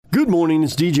Good morning,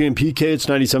 it's DJ and PK. It's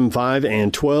 97.5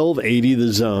 and 1280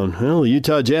 The Zone. Well, the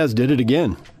Utah Jazz did it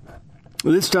again.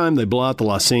 This time they blow out the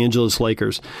Los Angeles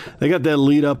Lakers. They got that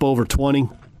lead up over 20.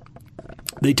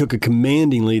 They took a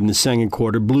commanding lead in the second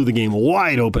quarter, blew the game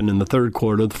wide open in the third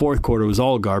quarter. The fourth quarter was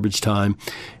all garbage time.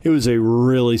 It was a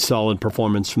really solid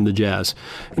performance from the Jazz.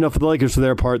 You know, for the Lakers, for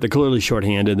their part, they're clearly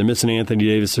shorthanded. They're missing Anthony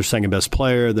Davis, their second-best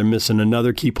player. They're missing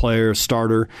another key player,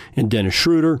 starter, in Dennis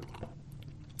Schroeder.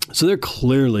 So they're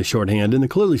clearly shorthanded, and they're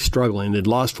clearly struggling. They'd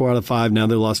lost 4 out of 5. Now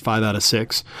they lost 5 out of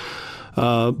 6.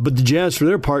 But the Jazz, for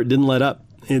their part, didn't let up.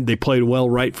 They played well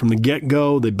right from the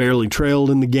get-go. They barely trailed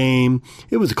in the game.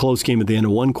 It was a close game at the end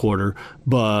of one quarter,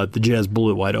 but the Jazz blew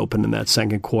it wide open in that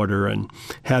second quarter and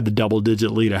had the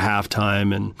double-digit lead at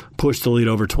halftime and pushed the lead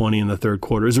over 20 in the third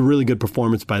quarter. It was a really good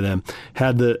performance by them.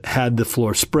 Had the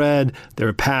floor spread. They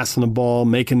were passing the ball,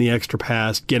 making the extra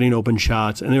pass, getting open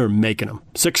shots, and they were making them.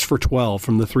 6 for 12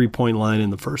 from the three-point line in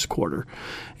the first quarter.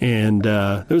 And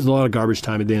there was a lot of garbage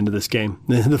time at the end of this game.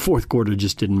 The fourth quarter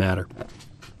just didn't matter.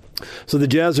 So the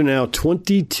Jazz are now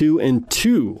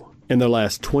 22-2 in their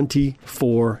last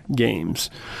 24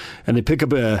 games. And they pick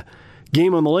up a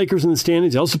game on the Lakers in the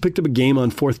standings. They also picked up a game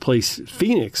on fourth place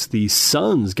Phoenix. The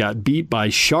Suns got beat by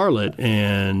Charlotte,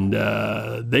 and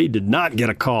they did not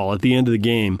get a call at the end of the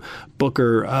game.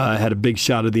 Booker had a big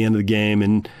shot at the end of the game,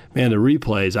 and man, the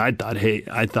replays,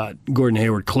 I thought Gordon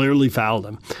Hayward clearly fouled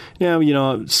him. Now, you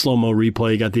know, slow-mo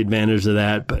replay got the advantage of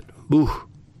that, but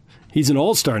he's an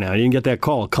all-star now. He didn't get that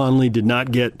call. Conley did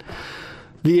not get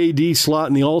the AD slot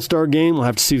in the all-star game. We'll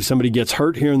have to see if somebody gets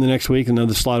hurt here in the next week.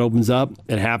 Another slot opens up.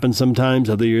 It happens sometimes.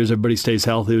 Other years, everybody stays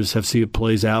healthy. We'll just have to see if it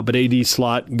plays out. But AD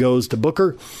slot goes to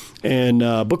Booker. And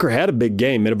Booker had a big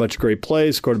game. Made a bunch of great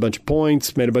plays, scored a bunch of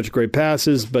points, made a bunch of great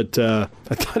passes. But I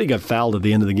thought he got fouled at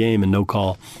the end of the game and no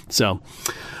call. So...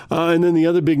 and then the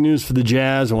other big news for the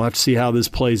Jazz, and we'll have to see how this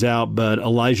plays out, but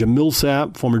Elijah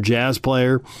Millsap, former Jazz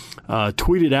player,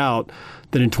 tweeted out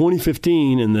that in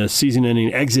 2015, in the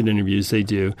season-ending exit interviews they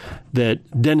do,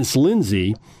 that Dennis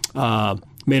Lindsey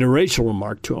made a racial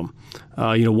remark to him.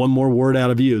 One more word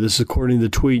out of you. This is according to the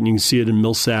tweet, and you can see it in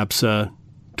Millsap's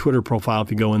Twitter profile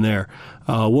if you go in there.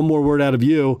 One more word out of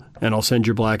you, and I'll send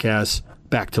your black ass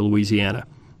back to Louisiana.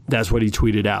 That's what he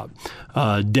tweeted out.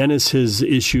 Dennis has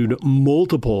issued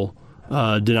multiple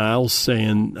denials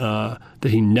saying that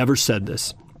he never said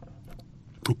this.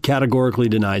 He categorically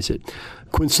denies it.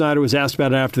 Quinn Snyder was asked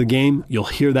about it after the game. You'll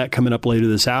hear that coming up later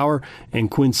this hour.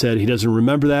 And Quinn said he doesn't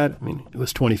remember that. I mean, it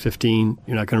was 2015.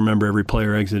 You're not going to remember every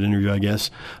player exit interview, I guess.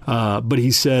 But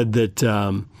he said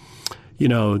that,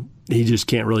 he just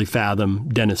can't really fathom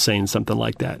Dennis saying something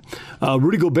like that.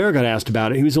 Rudy Gobert got asked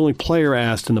about it. He was the only player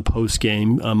asked in the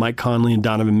postgame. Mike Conley and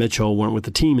Donovan Mitchell weren't with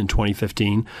the team in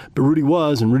 2015, but Rudy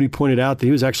was, and Rudy pointed out that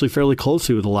he was actually fairly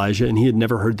closely with Elijah, and he had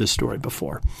never heard this story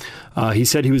before. He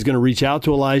said he was going to reach out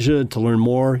to Elijah to learn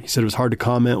more. He said it was hard to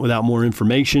comment without more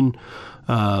information,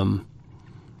 so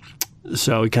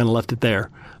he kind of left it there.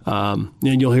 And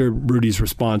you'll hear Rudy's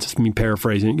response. It's me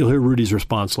paraphrasing. You'll hear Rudy's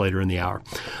response later in the hour.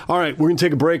 All right, we're going to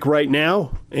take a break right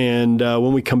now. And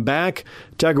when we come back,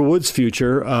 Tiger Woods'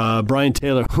 future, Brian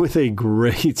Taylor with a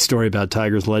great story about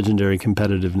Tiger's legendary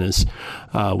competitiveness,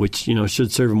 which,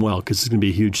 should serve him well because it's going to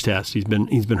be a huge test. He's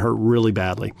been hurt really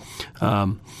badly.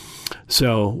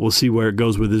 So we'll see where it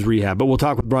goes with his rehab. But we'll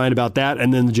talk with Brian about that,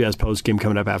 and then the Jazz post game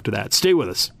coming up after that. Stay with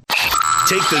us.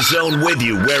 Take the Zone with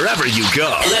you wherever you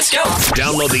go. Let's go.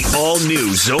 Download the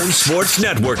all-new Zone Sports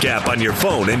Network app on your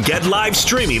phone and get live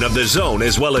streaming of the Zone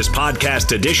as well as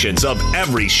podcast editions of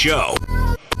every show.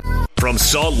 From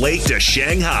Salt Lake to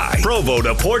Shanghai, Provo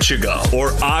to Portugal,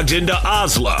 or Ogden to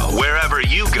Oslo, wherever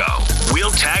you go,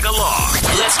 we'll tag along.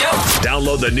 Let's go.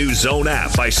 Download the new Zone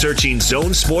app by searching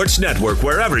Zone Sports Network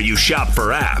wherever you shop for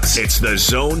apps. It's the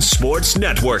Zone Sports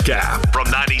Network app from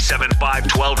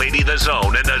 97.5 1280 The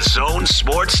Zone and the Zone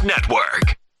Sports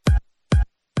Network.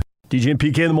 DJ and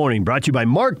PK in the morning, brought to you by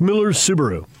Mark Miller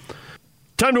Subaru.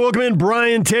 Time to welcome in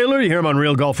Brian Taylor. You hear him on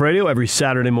Real Golf Radio every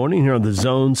Saturday morning here on the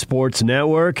Zone Sports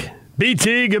Network.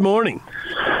 BT, good morning.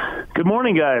 Good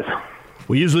morning, guys.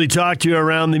 We usually talk to you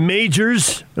around the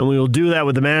majors, and we will do that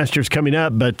with the Masters coming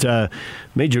up, but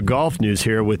major golf news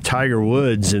here with Tiger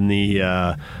Woods and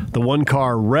the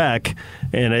one-car wreck.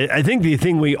 And I think the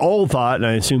thing we all thought, and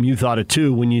I assume you thought it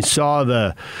too, when you saw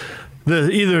the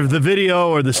either the video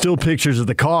or the still pictures of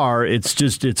the car, it's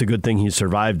a good thing he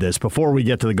survived this. Before we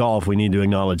get to the golf, we need to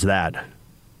acknowledge that.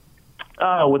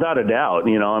 Without a doubt.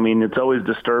 It's always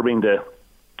disturbing to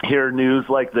hear news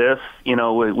like this.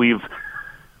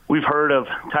 We've heard of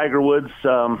Tiger Woods,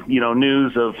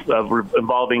 news of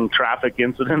involving traffic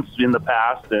incidents in the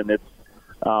past, and it's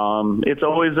it's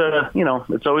always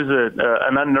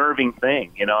an unnerving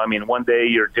thing. I mean, one day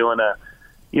you're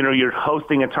you're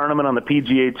hosting a tournament on the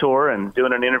PGA Tour and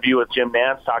doing an interview with Jim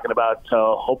Nantz talking about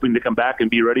hoping to come back and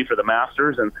be ready for the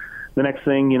Masters. And the next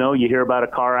thing, you hear about a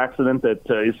car accident that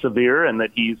is severe and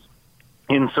that he's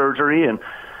in surgery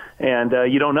and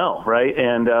you don't know, right?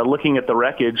 And looking at the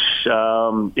wreckage,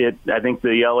 I think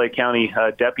the LA County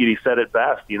deputy said it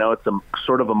best. It's a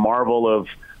sort of a marvel of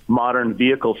modern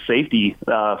vehicle safety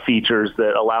features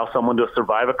that allow someone to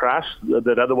survive a crash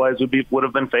that otherwise would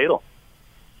have been fatal.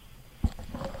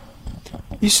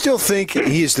 You still think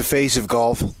he is the face of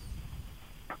golf?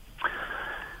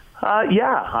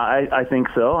 Yeah, I think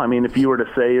so. I mean, if you were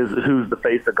to say who's the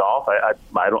face of golf,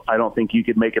 I don't think you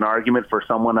could make an argument for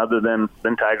someone other than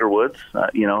Tiger Woods.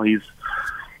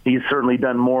 He's certainly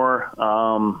done more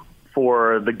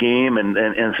for the game and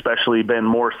especially been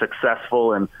more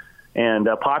successful and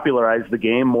popularized the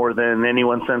game more than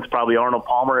anyone since probably Arnold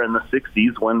Palmer in the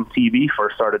 60s when TV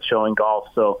first started showing golf.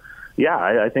 So, yeah,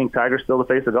 I think Tiger's still the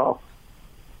face of golf.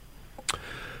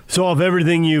 So of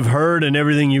everything you've heard and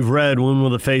everything you've read, when will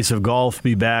the face of golf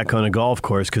be back on a golf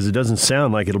course? Because it doesn't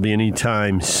sound like it'll be any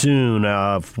time soon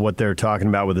of what they're talking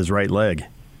about with his right leg.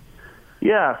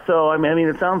 Yeah, so I mean,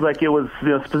 it sounds like it was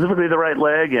specifically the right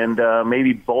leg and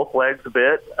maybe both legs a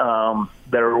bit.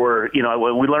 There were,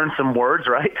 we learned some words,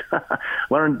 right?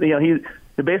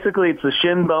 Basically it's the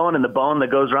shin bone and the bone that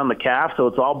goes around the calf, so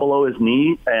it's all below his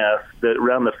knee,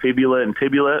 around the fibula and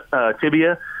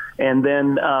tibia. And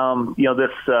then,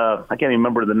 this, I can't even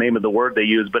remember the name of the word they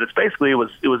used, but it's basically, it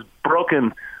was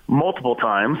broken multiple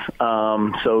times.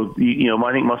 So,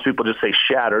 I think most people just say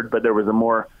shattered, but there was a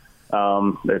more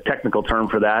technical term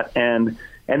for that. And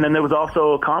then there was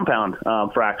also compound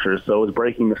fractures. So it was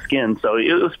breaking the skin. So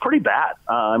it was pretty bad.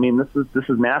 I mean, this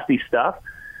is nasty stuff.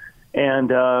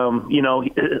 And,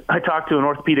 I talked to an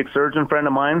orthopedic surgeon friend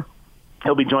of mine.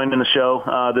 He'll be joining the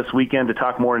show this weekend to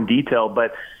talk more in detail,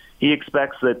 but he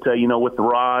expects that, with the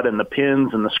rod and the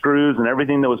pins and the screws and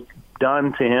everything that was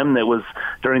done to him that was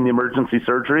during the emergency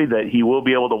surgery, that he will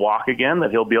be able to walk again, that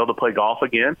he'll be able to play golf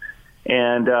again.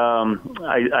 And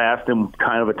I asked him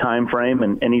kind of a time frame,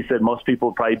 and he said most people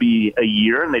would probably be a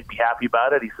year, and they'd be happy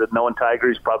about it. He said knowing Tiger,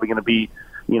 he's probably going to be,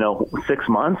 6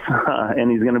 months, and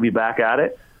he's going to be back at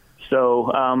it. So,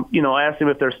 I asked him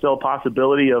if there's still a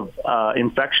possibility of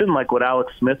infection like what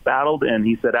Alex Smith battled, and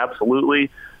he said absolutely.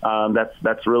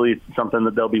 That's really something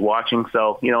that they'll be watching.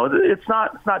 So, it's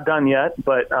not done yet,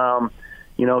 but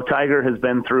Tiger has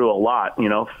been through a lot.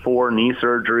 4 knee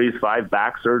surgeries, 5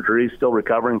 back surgeries, still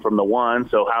recovering from the one.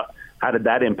 So how did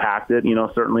that impact it?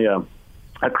 Certainly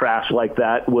a crash like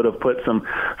that would have put some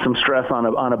stress on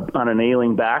an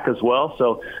ailing back as well.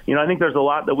 So, I think there's a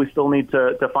lot that we still need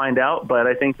to find out, but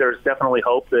I think there's definitely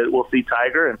hope that we'll see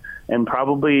Tiger and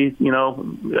probably,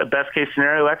 best case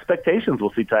scenario expectations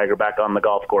we'll see Tiger back on the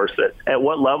golf course. At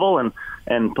what level and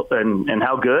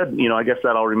how good, I guess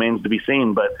that all remains to be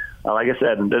seen. But like I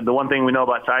said, the one thing we know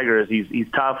about Tiger is he's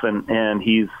tough and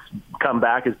he's come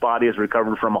back. His body has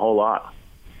recovered from a whole lot.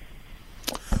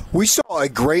 We saw a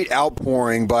great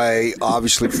outpouring by,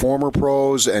 obviously, former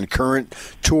pros and current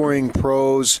touring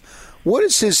pros. What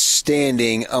is his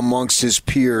standing amongst his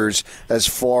peers as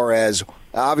far as,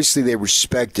 obviously, they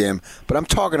respect him, but I'm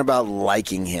talking about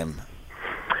liking him?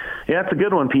 Yeah, it's a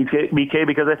good one, BK,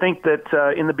 because I think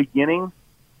that in the beginning,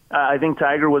 I think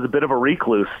Tiger was a bit of a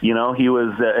recluse. He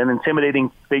was an intimidating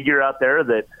figure out there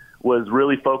that was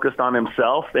really focused on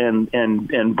himself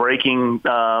and breaking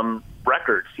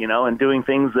records, and doing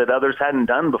things that others hadn't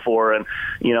done before. And,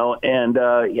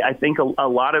 I think a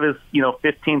lot of his,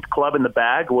 15th club in the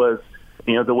bag was,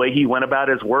 the way he went about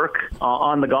his work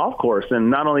on the golf course. And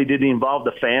not only did he involve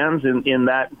the fans in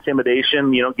that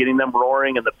intimidation, getting them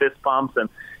roaring and the fist pumps and,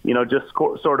 just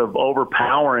sort of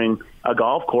overpowering a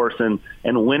golf course and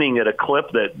winning at a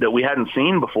clip that we hadn't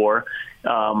seen before.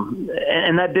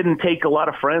 And that didn't take a lot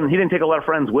of friends. He didn't take a lot of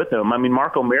friends with him. I mean,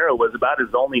 Mark O'Meara was about his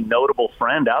only notable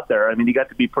friend out there. I mean, he got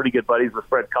to be pretty good buddies with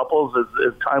Fred Couples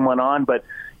as time went on, but,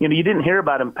 you didn't hear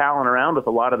about him palling around with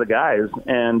a lot of the guys.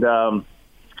 And,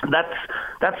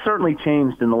 that's certainly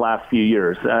changed in the last few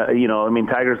years.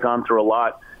 Tiger's gone through a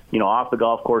lot, off the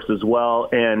golf course as well.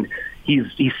 And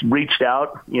he's reached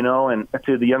out, and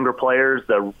to the younger players,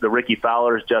 the Ricky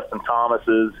Fowlers, Justin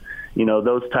Thomases,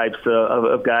 those types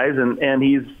of guys. And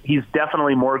he's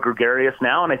definitely more gregarious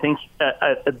now. And I think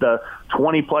at the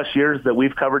 20 plus years that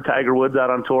we've covered Tiger Woods out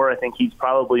on tour, I think he's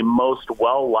probably most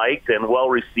well-liked and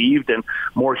well-received and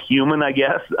more human, I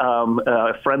guess,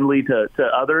 friendly to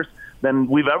others than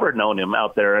we've ever known him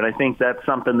out there. And I think that's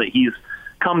something that he's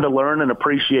come to learn and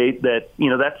appreciate that,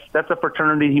 that's a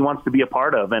fraternity he wants to be a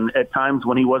part of. And at times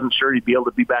when he wasn't sure he'd be able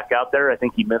to be back out there, I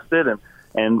think he missed it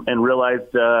and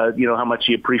realized, how much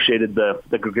he appreciated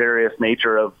the gregarious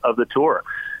nature of the tour.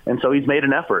 And so he's made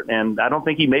an effort. And I don't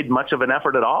think he made much of an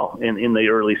effort at all in the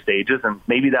early stages. And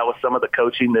maybe that was some of the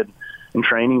coaching and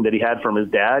training that he had from his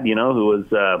dad, who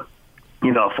was, a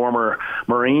former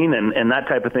Marine and that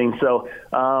type of thing. So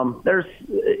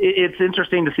it's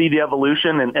interesting to see the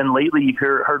evolution. And lately you've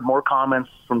heard more comments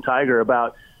from Tiger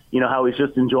about, how he's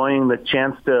just enjoying the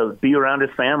chance to be around his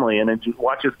family and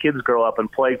watch his kids grow up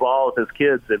and play ball with his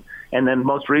kids. And then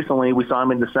most recently we saw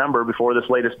him in December before this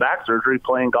latest back surgery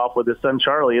playing golf with his son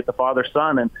Charlie at the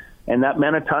father-son, and that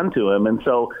meant a ton to him. And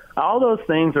so all those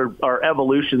things are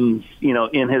evolutions,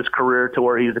 in his career to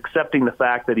where he's accepting the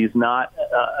fact that he's not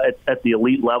at the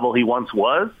elite level he once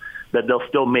was, that there'll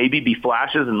still maybe be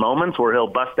flashes and moments where he'll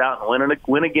bust out and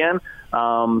win again.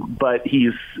 But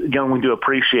he's going to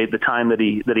appreciate the time that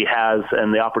he has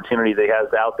and the opportunity that he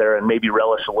has out there, and maybe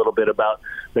relish a little bit about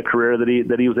the career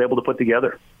that he was able to put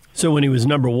together. So when he was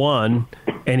number one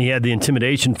and he had the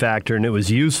intimidation factor and it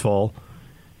was useful,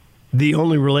 the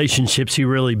only relationships he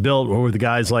really built were with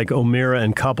guys like O'Meara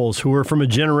and Couples, who were from a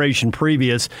generation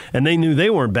previous, and they knew they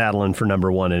weren't battling for number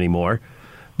one anymore.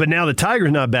 But now the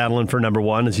Tiger's not battling for number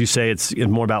one. As you say, it's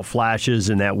more about flashes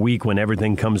in that week when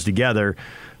everything comes together.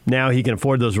 Now he can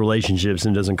afford those relationships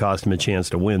and it doesn't cost him a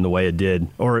chance to win the way it did,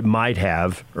 or it might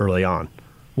have early on.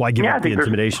 Why give up the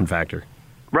intimidation factor?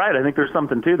 Right. I think there's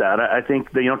something to that. I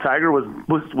think that, Tiger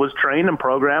was trained and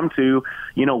programmed to,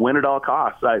 win at all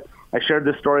costs. I shared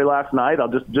this story last night. I'll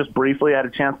just briefly, I had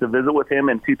a chance to visit with him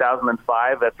in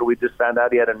 2005 after we just found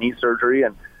out he had a knee surgery.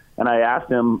 And I asked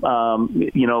him,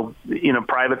 in a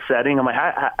private setting, I'm like,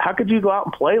 how could you go out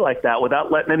and play like that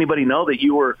without letting anybody know that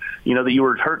you were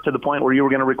hurt to the point where you were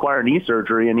going to require knee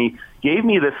surgery? And he gave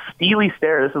me this steely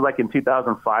stare. This is like in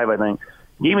 2005, I think.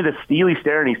 He gave me this steely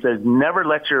stare, and he says, never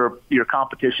let your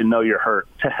competition know you're hurt.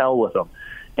 To hell with them.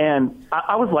 And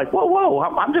I was like, whoa,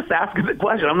 I'm just asking the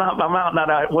question. I'm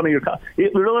not one of your.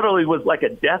 It literally was like a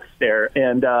death stare,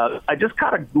 and I just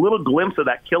caught a little glimpse of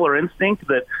that killer instinct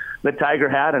that Tiger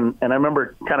had, and I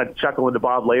remember kind of chuckling to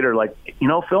Bob later, like,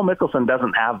 Phil Mickelson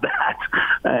doesn't have that,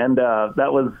 and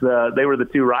that was they were the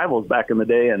two rivals back in the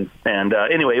day, and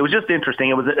anyway, it was just interesting.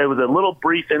 It was a little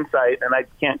brief insight, and I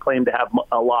can't claim to have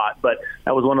a lot, but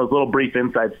that was one of those little brief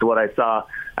insights to what I saw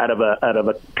out of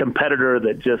a competitor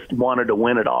that just wanted to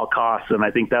win at all costs, and I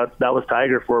think that was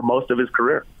Tiger for most of his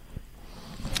career.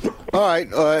 All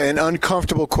right, an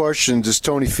uncomfortable question: does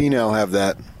Tony Finau have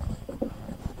that?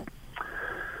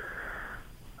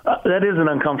 That is an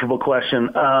uncomfortable question.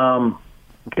 I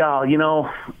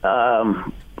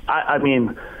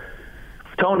mean,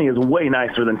 Tony is way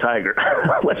nicer than Tiger.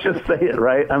 Let's just say it,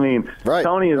 right? I mean, right,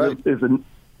 Tony is a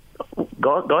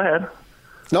go ahead.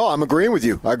 No, I'm agreeing with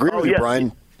you. I agree with you,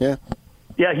 Brian. Yeah.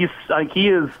 Yeah, he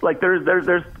is like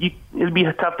it'd be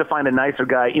tough to find a nicer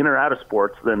guy in or out of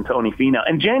sports than Tony Finau,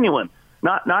 and genuine,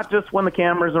 not just when the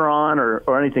cameras are on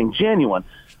or anything. Genuine.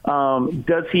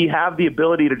 Does he have the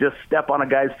ability to just step on a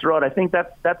guy's throat? I think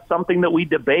that's something that we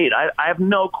debate. I have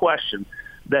no question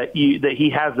that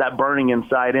he has that burning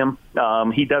inside him.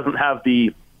 He doesn't have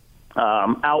the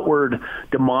outward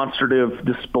demonstrative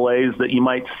displays that you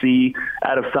might see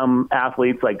out of some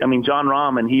athletes. Like, I mean, Jon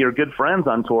Rahm and he are good friends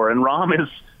on tour, and Rahm is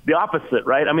the opposite,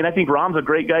 right? I mean, I think Rahm's a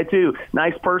great guy too,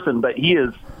 nice person, but he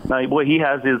has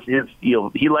his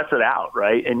he lets it out,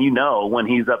 right? And when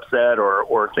he's upset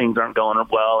or things aren't going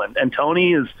well. And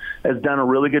Tony has done a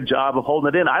really good job of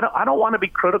holding it in. I don't want to be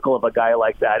critical of a guy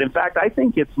like that. In fact, I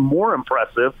think it's more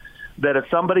impressive that if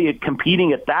somebody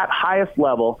competing at that highest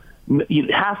level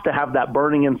has to have that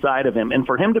burning inside of him, and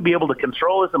for him to be able to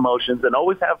control his emotions and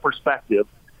always have perspective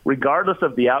regardless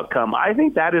of the outcome, I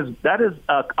think that is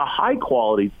a high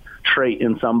quality trait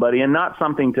in somebody, and not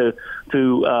something to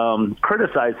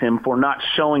criticize him for not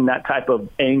showing that type of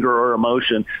anger or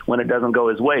emotion when it doesn't go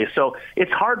his way. So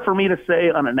it's hard for me to say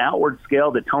on an outward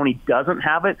scale that Tony doesn't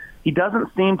have it. He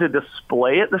doesn't seem to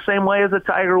display it the same way as a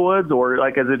Tiger Woods, or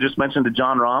like as I just mentioned to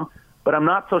Jon Rahm. But I'm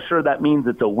not so sure that means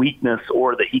it's a weakness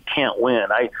or that he can't win.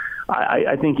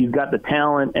 I think he's got the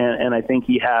talent, and I think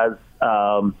he has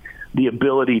the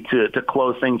ability to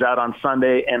close things out on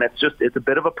Sunday, and it's a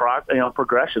bit of a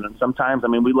progression. And sometimes, I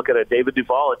mean, we look at a David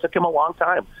Duval. It took him a long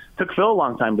time. It took Phil a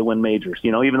long time to win majors,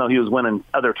 even though he was winning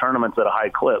other tournaments at a high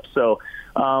clip. So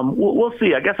we'll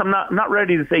see. I guess I'm not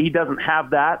ready to say he doesn't have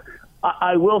that.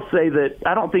 I will say that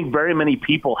I don't think very many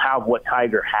people have what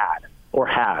Tiger had. or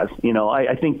has.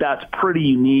 I think that's pretty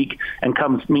unique and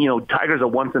comes, Tiger's a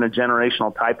once in a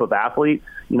generational type of athlete,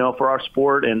 for our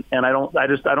sport. And I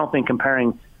don't think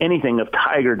comparing anything of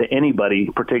Tiger to anybody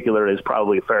in particular is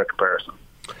probably a fair comparison.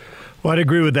 Well, I'd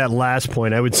agree with that last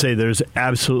point. I would say there's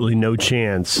absolutely no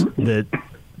chance that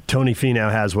Tony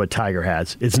Finau has what Tiger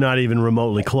has. It's not even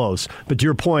remotely close. But to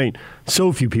your point,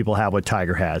 so few people have what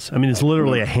Tiger has. I mean, it's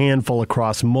literally a handful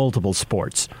across multiple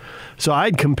sports. So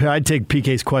I'd take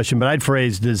PK's question, but I'd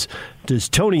phrase, does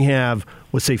Tony have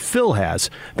what, say, Phil has?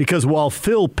 Because while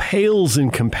Phil pales in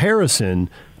comparison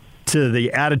to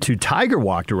the attitude Tiger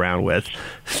walked around with,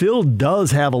 Phil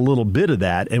does have a little bit of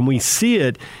that, and we see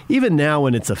it even now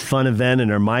when it's a fun event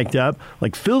and they're mic'd up.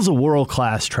 Like, Phil's a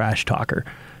world-class trash talker.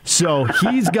 So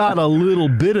he's got a little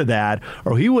bit of that,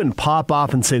 or he wouldn't pop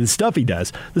off and say the stuff he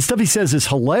does. The stuff he says is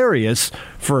hilarious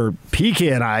for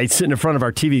PK and I sitting in front of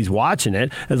our TVs watching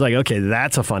it. It's like, okay,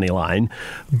 that's a funny line.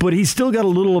 But he's still got a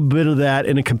little bit of that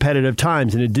in a competitive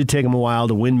times, and it did take him a while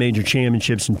to win major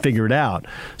championships and figure it out.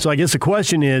 So I guess the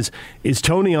question is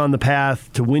Tony on the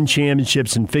path to win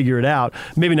championships and figure it out?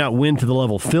 Maybe not win to the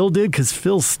level Phil did, because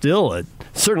Phil's still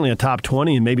certainly a top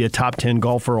 20 and maybe a top 10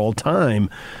 golfer all time.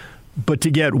 But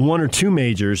to get one or two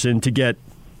majors and to get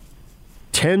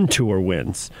 10 tour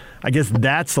wins, I guess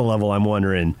that's the level I'm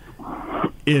wondering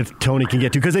if Tony can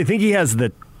get to. Because I think he has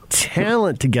the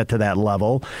talent to get to that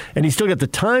level, and he's still got the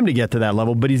time to get to that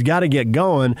level, but he's got to get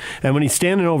going. And when he's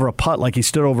standing over a putt like he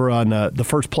stood over on the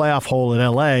first playoff hole in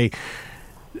L.A.,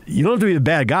 you don't have to be a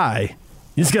bad guy.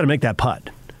 You just got to make that putt.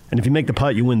 And if you make the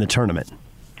putt, you win the tournament.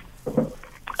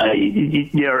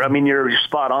 You're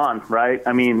spot on, right?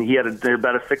 I mean, he had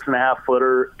about a 6.5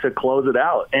 footer to close it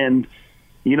out. And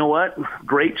you know what?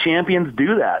 Great champions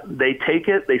do that. They take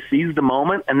it, they seize the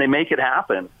moment, and they make it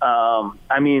happen.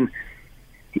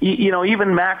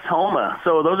 Even Max Homa.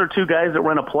 So those are two guys that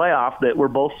were in a playoff that were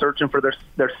both searching for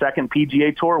their second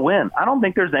PGA Tour win. I don't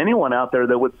think there's anyone out there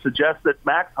that would suggest that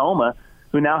Max Homa,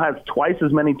 who now has twice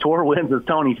as many tour wins as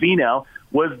Tony Finau,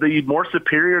 was the more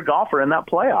superior golfer in that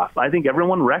playoff. I think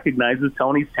everyone recognizes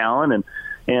Tony's talent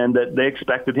and that they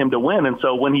expected him to win. And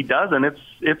so when he doesn't,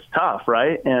 it's tough,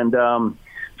 right? And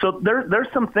so there's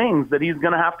some things that he's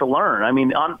going to have to learn. I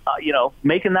mean,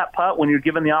 making that putt when you're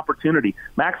given the opportunity.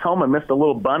 Max Homa missed a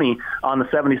little bunny on the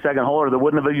 72nd hole, or there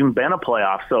wouldn't have even been a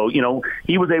playoff. So,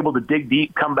 he was able to dig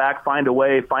deep, come back, find a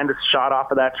way, find a shot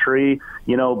off of that tree,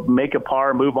 make a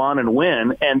par, move on, and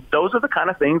win. And those are the kind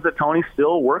of things that Tony's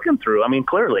still working through. I mean,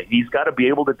 clearly, he's got to be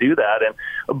able to do that.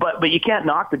 But you can't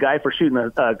knock the guy for shooting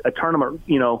a tournament,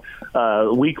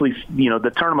 weekly,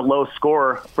 the tournament low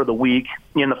score for the week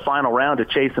in the final round to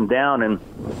chase him down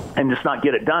and just not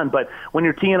get it done. But when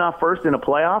you're teeing off first in a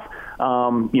playoff,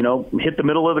 hit the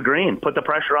middle of the green, put the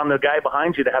pressure on the guy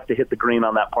behind you to have to hit the green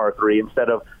on that par 3 instead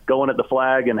of going at the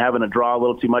flag and having to draw a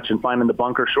little too much and finding the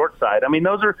bunker short side. I mean,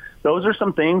 those are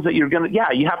some things that you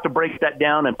have to break that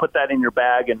down and put that in your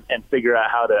bag and figure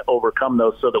out how to overcome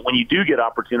those so that when you do get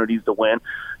opportunities to win,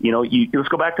 let's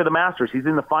go back to the Masters. He's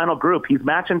in the final group. He's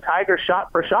matching Tiger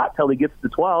shot for shot till he gets to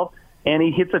 12. And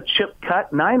he hits a chip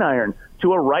cut 9-iron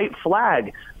to a right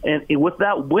flag. And with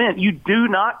that win, you do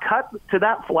not cut to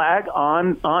that flag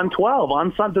on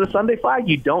 12, to the Sunday flag.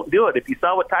 You don't do it. If you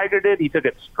saw what Tiger did, he took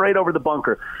it straight over the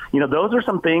bunker. Those are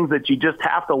some things that you just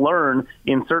have to learn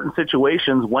in certain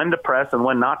situations, when to press and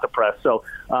when not to press. So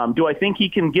do I think he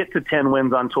can get to 10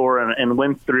 wins on tour and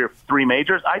win three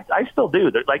majors? I still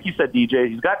do. Like you said,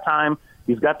 DJ, he's got time.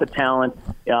 He's got the talent.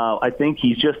 I think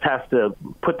he just has to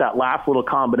put that last little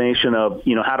combination of,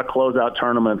 how to close out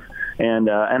tournaments. And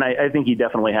I think he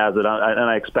definitely has it, and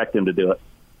I expect him to do it.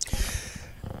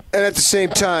 And at the same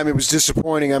time, it was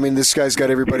disappointing. I mean, this guy's got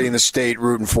everybody in the state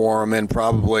rooting for him, and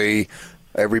probably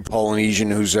every Polynesian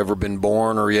who's ever been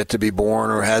born or yet to be born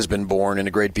or has been born in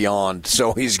a great beyond.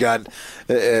 So he's got,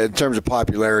 in terms of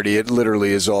popularity, it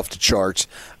literally is off the charts.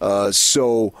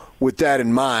 So with that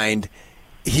in mind,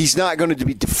 he's not going to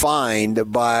be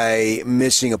defined by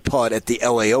missing a putt at the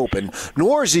LA Open,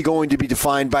 nor is he going to be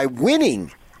defined by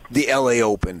winning the LA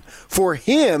Open. For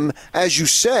him, as you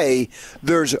say,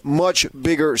 there's much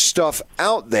bigger stuff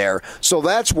out there. So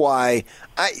that's why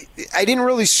I didn't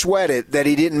really sweat it that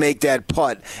he didn't make that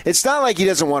putt. It's not like he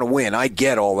doesn't want to win. I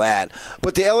get all that.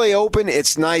 But the LA Open,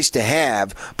 it's nice to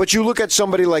have. But you look at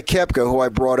somebody like Koepka, who I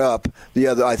brought up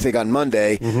I think on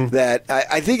Monday, that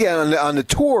I think on the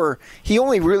tour, he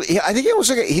only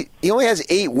has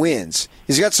 8 wins.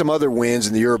 He's got some other wins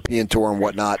in the European Tour and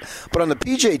whatnot. But on the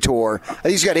PGA Tour, I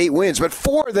think he's got 8 wins. But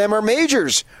 4 of them are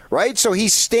majors, right? So he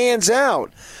stands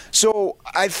out. So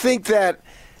I think that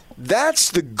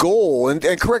that's the goal. And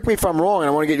correct me if I'm wrong, and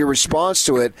I want to get your response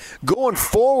to it. Going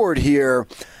forward here,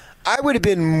 I would have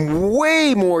been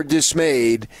way more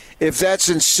dismayed if that's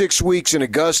in 6 weeks in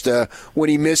Augusta when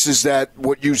he misses that,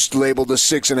 what you labeled a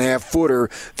 6.5-footer,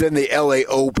 than the LA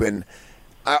Open.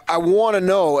 I want to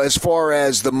know, as far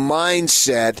as the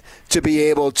mindset to be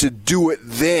able to do it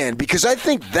then, because I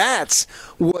think that's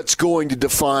what's going to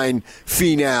define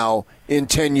Finau in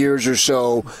 10 years or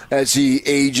so as he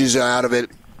ages out of it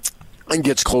and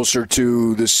gets closer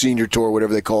to the senior tour,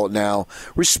 whatever they call it now.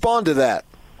 Respond to that.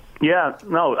 Yeah,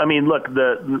 no, I mean, look,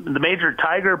 the major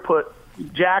Tiger put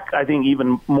Jack, I think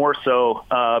even more so,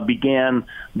 began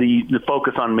the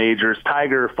focus on majors.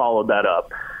 Tiger followed that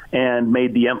up and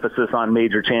made the emphasis on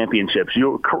major championships.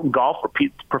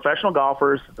 Professional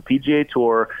golfers, the PGA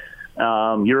Tour,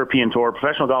 European Tour,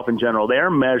 professional golf in general, they are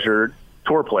measured,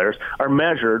 tour players are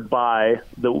measured by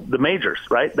the majors,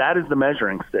 right? That is the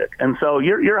measuring stick. And so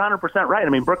you're 100% right. I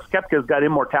mean, Brooks Koepka's got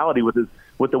immortality with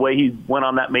the way he went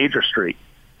on that major streak.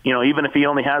 You know, even if he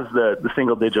only has the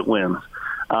single-digit wins.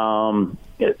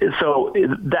 So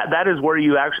that is where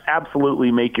you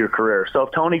absolutely make your career. So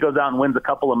if Tony goes out and wins a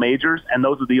couple of majors, and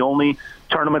those are the only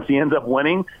tournaments he ends up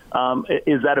winning,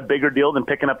 is that a bigger deal than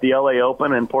picking up the LA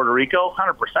Open in Puerto Rico?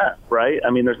 100%, right?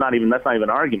 I mean, that's not even an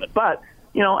argument. But,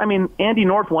 you know, I mean, Andy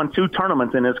North won 2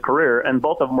 tournaments in his career, and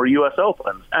both of them were U.S.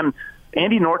 Opens. And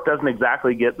Andy North doesn't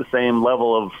exactly get the same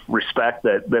level of respect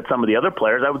that some of the other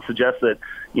players. I would suggest that,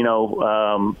 you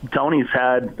know, Tony's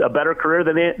had a better career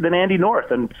than Andy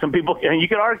North. And some people, and you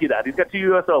could argue that. He's got 2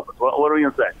 U.S. Opens. What are we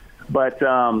going to say? But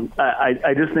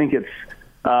I just think it's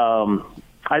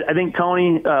I think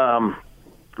Tony,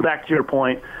 back to your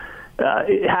point, he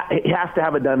has to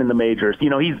have it done in the majors. You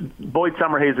know, Boyd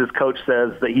Summerhays' coach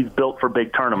says that he's built for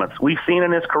big tournaments. We've seen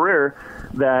in his career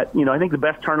that, you know, I think the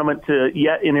best tournament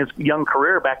yet in his young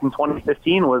career back in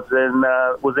 2015 was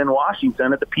in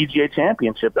Washington at the PGA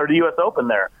Championship, or the U.S. Open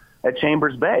there at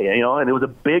Chambers Bay, you know, and it was a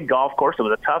big golf course. It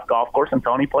was a tough golf course, and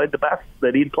Tony played the best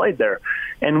that he'd played there.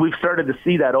 And we've started to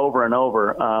see that over and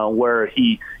over, where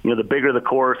he, you know, the bigger the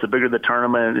course, the bigger the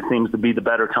tournament, it seems to be the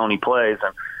better Tony plays.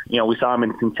 And, you know, we saw him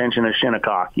in contention at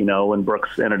Shinnecock, you know, when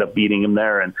Brooks ended up beating him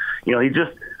there. And, you know,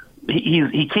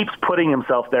 he keeps putting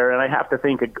himself there, and I have to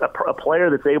think a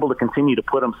player that's able to continue to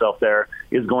put himself there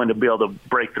is going to be able to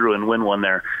break through and win one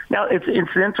there. Now, it's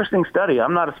an interesting study.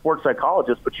 I'm not a sports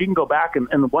psychologist, but you can go back,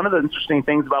 and one of the interesting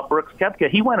things about Brooks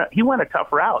Koepka, he went a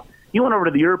tough route. He went over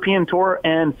to the European Tour,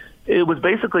 and it was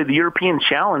basically the European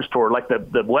Challenge Tour, like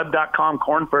the Web.com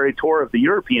Korn Ferry Tour of the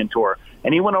European Tour.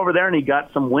 And he went over there and he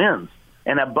got some wins.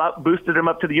 And that boosted him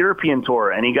up to the European Tour,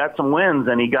 and he got some wins,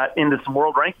 and he got into some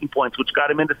world ranking points, which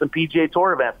got him into some PGA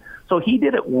Tour events. So he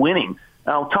did it winning.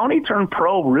 Now, Tony turned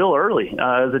pro real early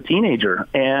as a teenager,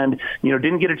 and, you know,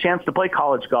 didn't get a chance to play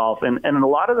college golf. And a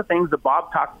lot of the things that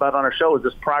Bob talked about on our show is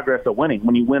this progress of winning,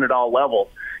 when you win at all levels,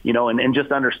 you know, and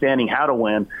just understanding how to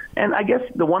win. And I guess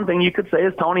the one thing you could say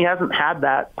is Tony hasn't had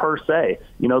that per se,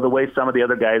 you know, the way some of the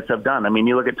other guys have done. I mean,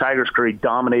 you look at Tiger's career, he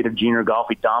dominated junior golf,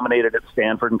 he dominated at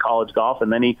Stanford in college golf,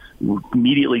 and then he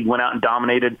immediately went out and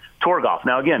dominated tour golf.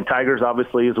 Now, again, Tiger's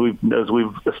obviously, as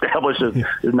we've established,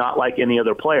 is not like any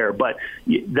other player, but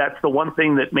that's the one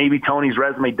thing that maybe Tony's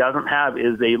resume doesn't have,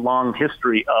 is a long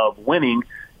history of winning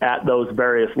at those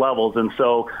various levels. And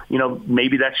so, you know,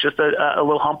 maybe that's just a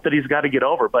little hump that he's got to get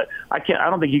over. But I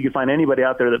don't think you can find anybody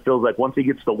out there that feels like once he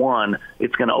gets to one,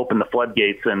 it's going to open the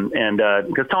floodgates. And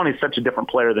because Tony's such a different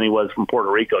player than he was from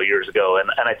Puerto Rico years ago.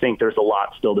 And I think there's a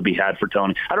lot still to be had for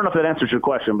Tony. I don't know if that answers your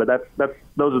question, but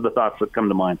those are the thoughts that come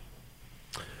to mind.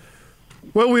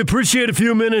 Well, we appreciate a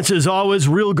few minutes, as always.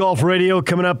 Real Golf Radio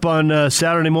coming up on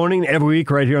Saturday morning every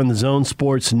week right here on the Zone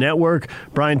Sports Network.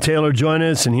 Brian Taylor join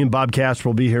us, and he and Bob Casper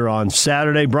will be here on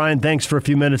Saturday. Brian, thanks for a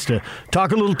few minutes to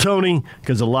talk a little Tony,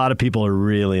 because a lot of people are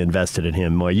really invested in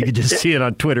him. You can just see it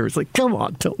on Twitter. It's like, come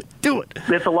on, Tony, do it.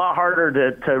 It's a lot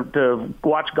harder to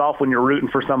watch golf when you're rooting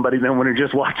for somebody than when you're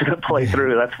just watching it play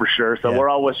through, that's for sure. So we're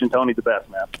all wishing Tony the best,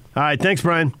 man. All right, thanks,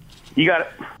 Brian. You got it.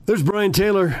 There's Brian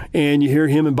Taylor, and you hear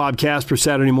him and Bob Casper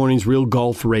Saturday mornings, Real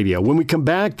Golf Radio. When we come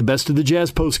back, the Best of the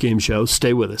Jazz postgame show.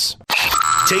 Stay with us.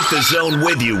 Take the Zone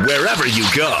with you wherever you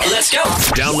go. Let's go.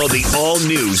 Download the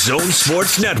all-new Zone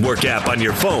Sports Network app on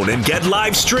your phone and get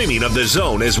live streaming of the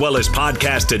Zone, as well as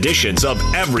podcast editions of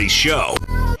every show.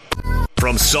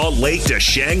 From Salt Lake to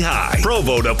Shanghai,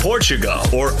 Provo to Portugal,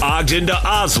 or Ogden to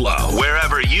Oslo,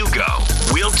 wherever you go,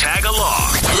 we'll tag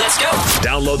along. Let's go.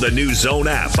 Download the new Zone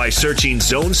app by searching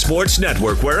Zone Sports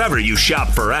Network wherever you shop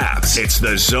for apps. It's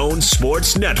the Zone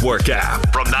Sports Network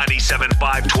app from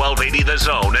 97.5 1280 The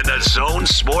Zone and the Zone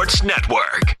Sports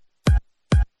Network.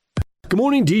 Good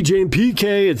morning, DJ and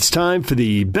PK. It's time for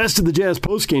the Best of the Jazz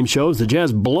postgame show as the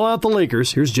Jazz blow out the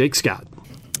Lakers. Here's Jake Scott.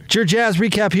 It's your Jazz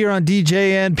recap here on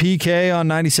DJ and PK on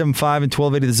 97.5 and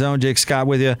 1280 The Zone. Jake Scott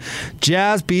with you.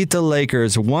 Jazz beat the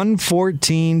Lakers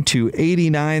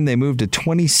 114-89. They moved to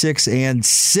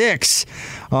 26-6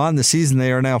 on the season.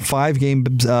 They are now 5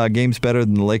 games better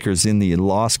than the Lakers in the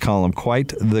loss column.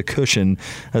 Quite the cushion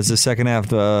as the second half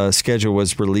schedule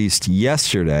was released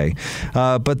yesterday.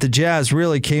 But the Jazz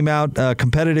really came out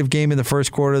competitive game in the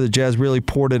first quarter. The Jazz really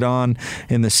poured it on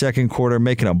in the second quarter,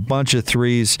 making a bunch of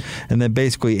threes, and then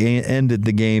basically ended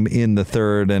the game in the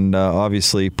third and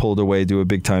obviously pulled away to a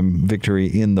big-time victory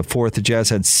in the fourth. The Jazz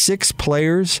had 6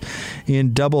 players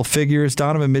in double figures.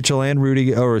 Donovan Mitchell and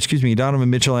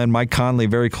Mike Conley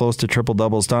very close to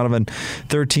triple-doubles. Donovan,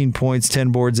 13 points,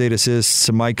 10 boards, 8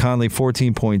 assists. Mike Conley,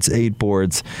 14 points, 8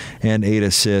 boards, and 8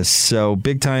 assists. So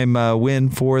big-time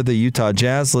win for the Utah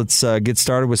Jazz. Let's get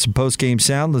started with some post-game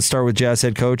sound. Let's start with Jazz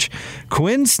head coach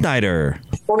Quinn Snyder.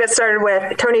 We'll get started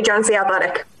with Tony Jones, The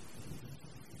Athletic.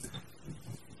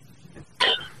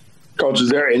 Coach, is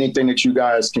there anything that you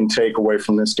guys can take away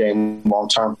from this game long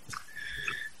term?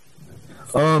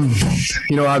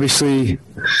 Obviously,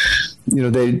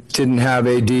 they didn't have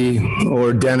AD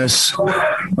or Dennis. We're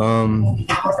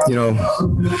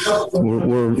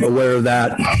aware of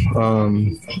that.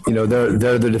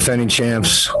 They're the defending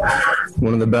champs,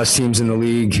 one of the best teams in the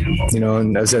league.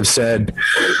 And as I've said,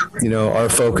 our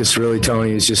focus really,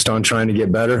 Tony, is just on trying to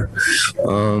get better,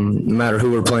 no matter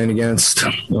who we're playing against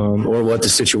or what the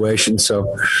situation.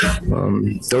 So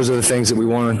those are the things that we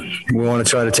want to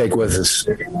try to take with us.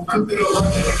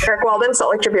 Eric Walden,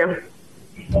 Salt Lake Tribune.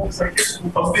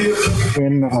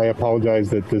 Quinn, I apologize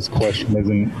that this question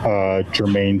isn't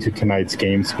germane to tonight's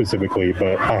game specifically,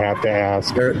 but I have to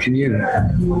ask. Derek,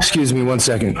 excuse me 1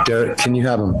 second. Derek, can you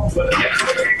have him?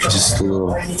 Just a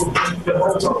little.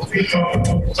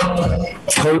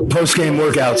 Post-game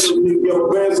workouts.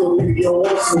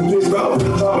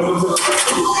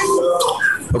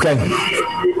 Okay.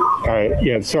 All right.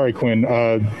 Yeah, sorry, Quinn.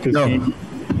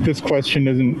 This question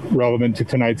isn't relevant to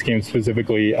tonight's game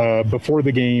specifically. Before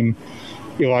the game,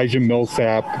 Elijah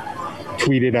Millsap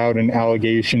tweeted out an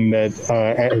allegation that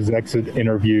at his exit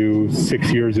interview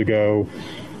 6 years ago,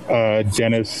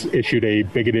 Dennis issued a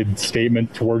bigoted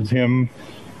statement towards him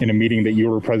in a meeting that you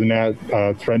were present at,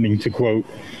 threatening to, quote,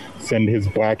 send his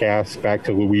black ass back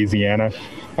to Louisiana.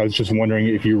 I was just wondering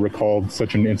if you recalled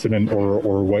such an incident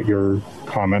or what your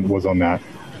comment was on that.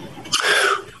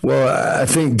 Well, I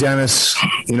think Dennis,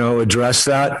 addressed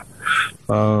that.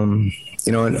 And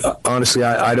honestly,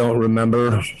 I don't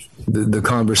remember the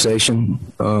conversation.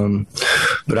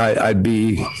 But I'd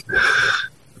be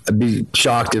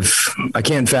shocked if I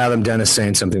can't fathom Dennis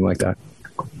saying something like that.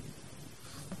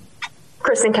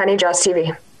 Kristen Kenny, Jazz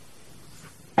TV.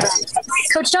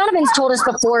 Coach Donovan's told us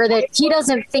before that he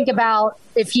doesn't think about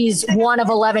if he's 1 of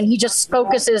 11. He just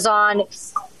focuses on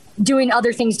doing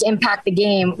other things to impact the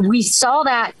game. We saw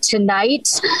that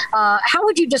tonight. How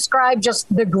would you describe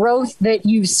just the growth that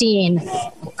you've seen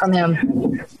from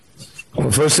him?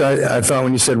 Well, first, I thought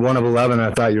when you said 1 of 11,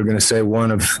 I thought you were going to say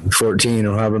 1 of 14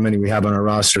 or however many we have on our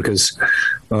roster because,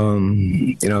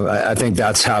 I think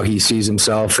that's how he sees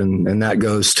himself. And that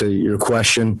goes to your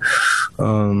question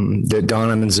that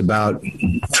Donovan's about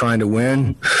trying to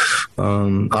win.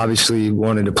 Obviously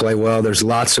wanted to play well. There's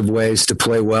lots of ways to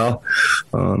play well.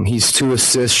 He's 2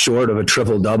 assists short of a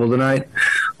triple-double tonight.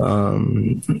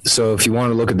 So if you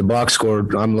want to look at the box score,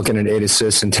 I'm looking at 8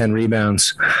 assists and 10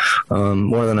 rebounds,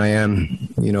 more than I am,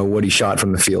 what he shot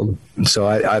from the field. So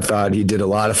I thought he did a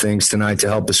lot of things tonight to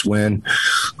help us win.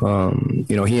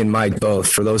 He and Mike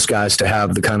both, for those guys to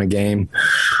have the kind of game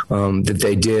that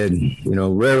they did.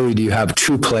 Rarely do you have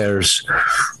 2 players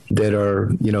that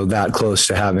are, that close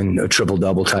to having a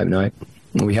triple-double type night.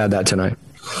 We had that tonight.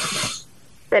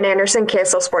 Ben Anderson,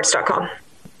 KSLSports.com.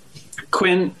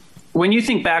 Quinn, when you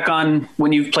think back on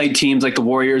when you've played teams like the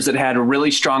Warriors that had a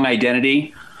really strong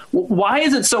identity, why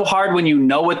is it so hard when you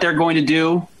know what they're going to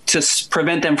do to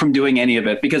prevent them from doing any of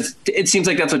it? Because it seems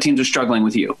like that's what teams are struggling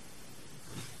with you.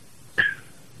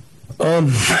 As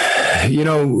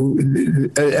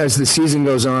the season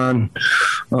goes on,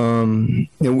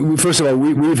 first of all,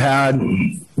 we've had,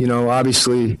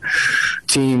 obviously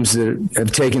teams that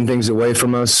have taken things away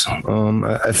from us.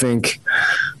 I think,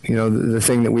 the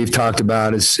thing that we've talked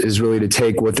about is really to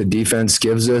take what the defense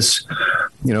gives us,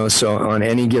 so on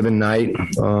any given night,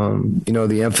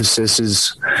 the emphasis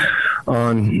is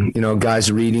on,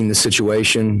 guys reading the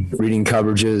situation, reading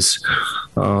coverages,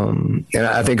 And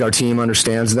I think our team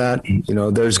understands that. You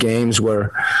know, there's games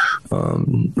where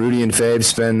Rudy and Fave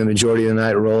spend the majority of the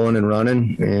night rolling and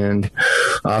running and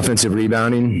offensive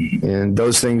rebounding, and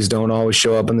those things don't always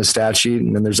show up in the stat sheet.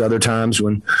 And then there's other times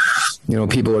when, you know,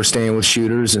 people are staying with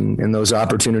shooters and those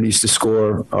opportunities to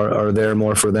score are there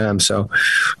more for them. So,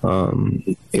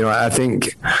 you know, I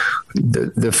think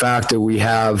the fact that we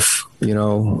have, you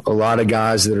know, a lot of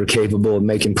guys that are capable of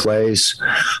making plays,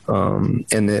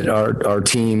 and that our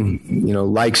team, you know,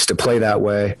 likes to play that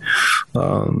way.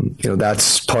 You know,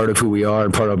 that's part of who we are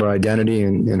and part of our identity.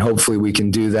 And hopefully we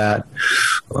can do that,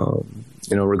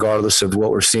 you know, regardless of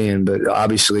what we're seeing. But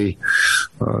obviously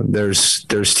there's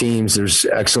teams, there's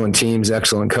excellent teams,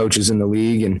 excellent coaches in the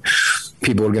league, and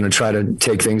people are going to try to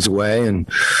take things away. And,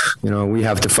 you know, we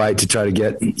have to fight to try to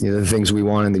get, you know, the things we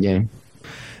want in the game.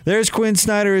 There's Quinn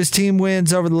Snyder. His team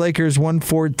wins over the Lakers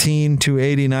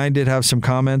 114-89. Did have some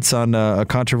comments on a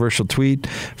controversial tweet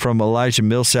from Elijah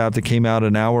Millsap that came out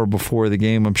an hour before the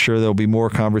game. I'm sure there'll be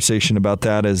more conversation about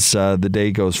that as the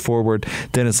day goes forward.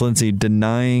 Dennis Lindsey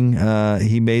denying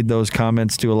he made those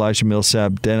comments to Elijah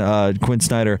Millsap. Quinn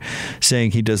Snyder saying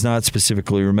he does not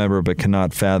specifically remember but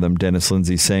cannot fathom Dennis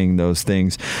Lindsey saying those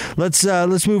things. Let's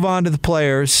move on to the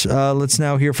players. Let's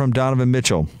now hear from Donovan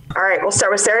Mitchell. All right, we'll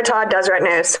start with Sarah Todd, Deseret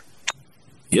News.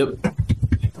 Yep.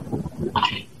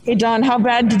 Hey, Don, how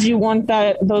bad did you want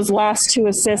those last 2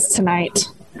 assists tonight?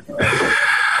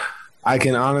 I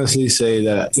can honestly say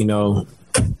that, you know,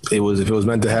 if it was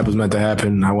meant to happen, it was meant to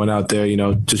happen. I went out there, you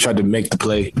know, just tried to make the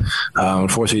play.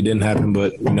 Unfortunately, it didn't happen,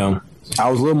 but, you know,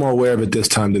 I was a little more aware of it this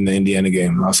time than the Indiana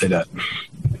game. I'll say that.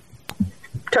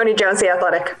 Tony Jones, The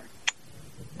Athletic.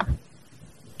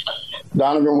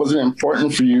 Donovan, was it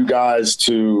important for you guys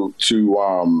to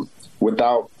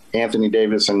without Anthony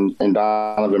Davis and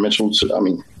Donovan Mitchell,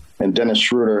 and Dennis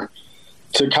Schroeder,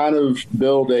 to kind of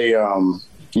build a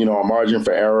margin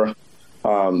for error,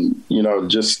 you know,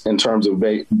 just in terms of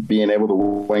being able to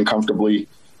win comfortably,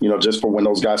 you know, just for when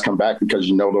those guys come back, because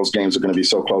you know those games are going to be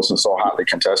so close and so hotly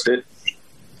contested?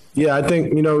 Yeah, I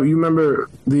think, you know, you remember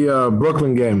the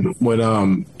Brooklyn game when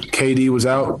KD was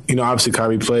out. You know, obviously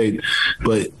Kyrie played,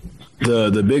 but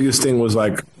the biggest thing was,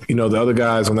 like, you know, the other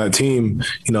guys on that team,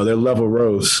 you know, their level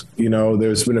rose. You know,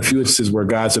 there's been a few instances where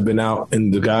guys have been out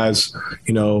and the guys,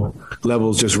 you know,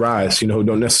 levels just rise, you know, who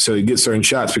don't necessarily get certain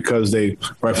shots because they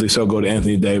rightfully so go to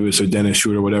Anthony Davis or Dennis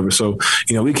Schroeder or whatever. So,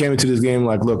 you know, we came into this game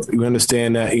like, look, we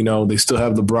understand that, you know, they still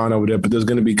have LeBron over there, but there's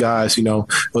going to be guys, you know,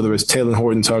 whether it's Taylor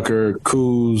Horton Tucker,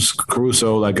 Kuz,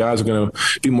 Caruso, like, guys are going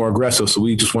to be more aggressive. So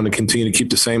we just want to continue to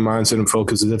keep the same mindset and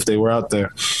focus as if they were out there.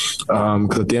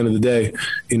 Because at the end of the day,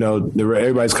 you know,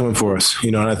 everybody's coming for us,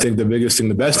 you know, and I think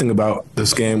the best thing about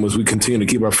this game was we continue to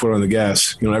keep our foot on the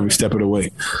gas, you know, every step of the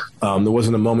way. There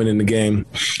wasn't a moment in the game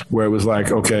where it was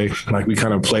like, okay, like we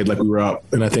kind of played like we were up.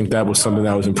 And I think that was something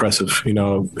that was impressive. You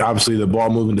know, obviously the ball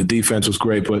movement, the defense was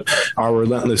great, but our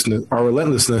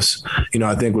relentlessness, you know,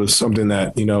 I think was something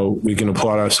that, you know, we can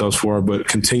applaud ourselves for, but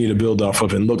continue to build off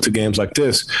of and look to games like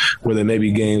this, where there may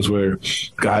be games where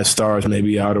guys' stars may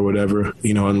be out or whatever,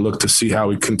 you know, and look to see how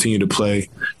we continue to play,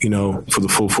 you know, for the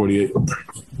full 48.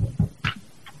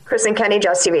 Kristen Kenny,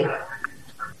 Just TV.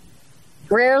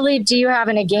 Rarely do you have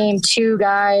in a game 2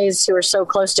 guys who are so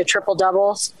close to triple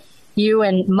doubles, you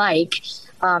and Mike.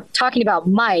 Talking about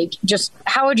Mike, just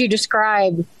how would you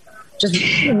describe just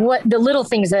what the little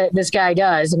things that this guy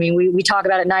does? I mean, we talk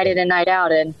about it night in and night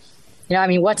out, and, you know, I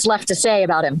mean, what's left to say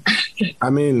about him? I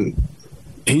mean,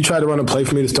 he tried to run a play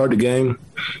for me to start the game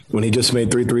when he just made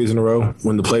 3 threes in a row,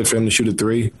 when the play for him to shoot a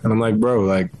 3. And I'm like, bro,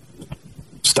 like,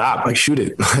 stop, like, shoot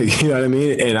it. Like, you know what I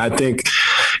mean? And I think,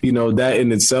 you know, that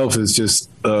in itself is just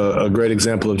a great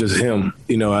example of just him,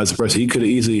 you know, as a person.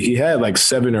 He had like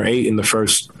 7 or 8 in the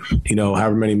first, you know,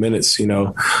 however many minutes, you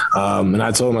know. And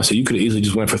I told him, I said, you could have easily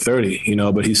just went for 30, you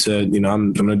know, but he said, you know,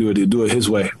 I'm going to do it his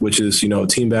way, which is, you know,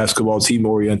 team basketball, team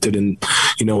oriented. And,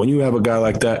 you know, when you have a guy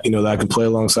like that, you know, that I can play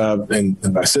alongside, and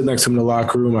I sit next to him in the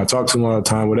locker room, I talk to him all the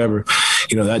time, whatever,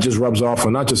 you know, that just rubs off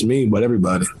on not just me, but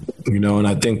everybody, you know. And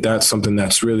I think that's something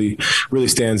that's really, really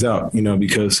stands out, you know,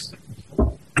 because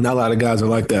not a lot of guys are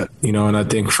like that, you know. And I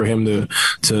think for him to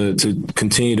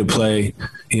continue to play,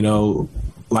 you know,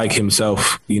 like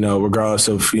himself, you know, regardless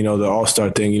of, you know, the all-star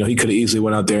thing, you know, he could have easily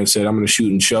went out there and said, I'm going to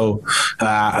shoot and show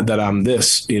that I'm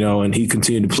this, you know, and he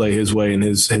continued to play his way and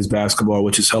his basketball,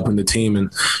 which is helping the team.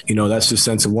 And, you know, that's just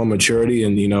sense of maturity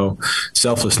and, you know,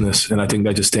 selflessness. And I think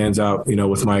that just stands out, you know,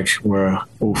 with Mike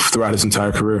throughout his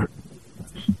entire career.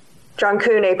 John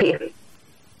Kuhn, AP.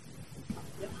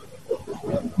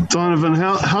 Donovan,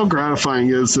 how gratifying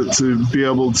is it to be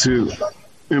able to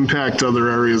impact other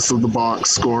areas of the box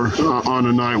score on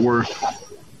a night where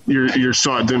your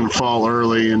shot didn't fall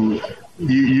early, and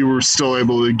you were still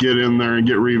able to get in there and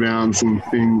get rebounds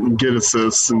and get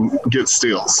assists and get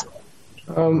steals?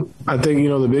 I think,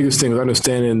 the biggest thing is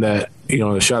understanding that,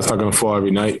 the shot's not going to fall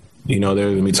every night. There's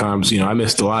going to be times, I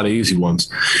missed a lot of easy ones.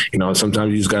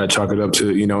 Sometimes you just got to chalk it up to,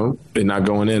 it not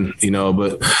going in,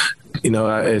 but,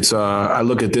 it's I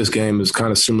look at this game as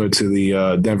kind of similar to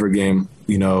the Denver game,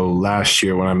 last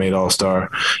year when I made All-Star,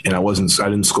 and I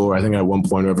didn't score, I think at one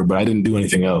point or whatever, but I didn't do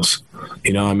anything else.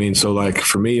 So like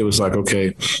for me, it was like,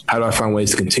 okay, how do I find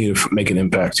ways to continue to make an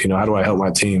impact? How do I help my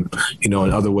team, in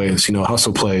other ways,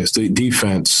 hustle plays, the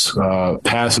defense,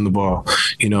 passing the ball.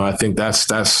 I think that's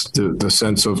the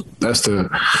sense of, that's the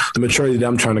maturity that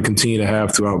I'm trying to continue to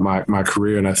have throughout my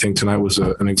career. And I think tonight was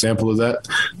an example of that.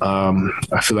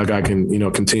 I feel like I can,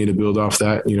 continue to build off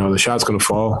that. The shot's going to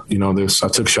fall. I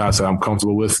took shots that I'm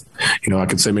comfortable with. I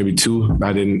could say maybe two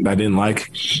I didn't like,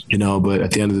 but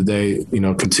at the end of the day,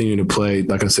 continuing to play,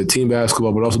 like I said, team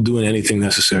basketball, but also doing anything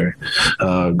necessary.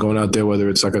 Going out there, whether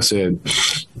it's, like I said,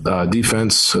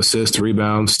 defense, assist,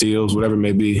 rebound, steals, whatever it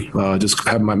may be, just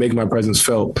make my presence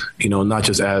felt, not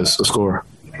just as a scorer.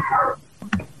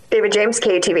 David James,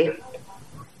 KTV.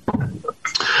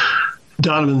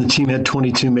 Donovan, the team had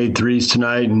 22 made threes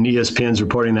tonight, and ESPN's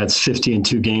reporting that's 50 in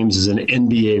 2 games is an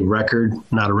NBA record,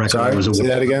 not a record. Sorry, say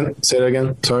that again.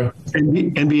 Sorry.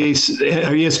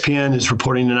 ESPN is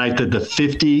reporting tonight that the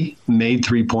 50 made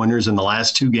three-pointers in the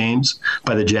last 2 games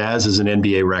by the Jazz is an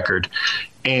NBA record.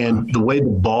 And the way the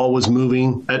ball was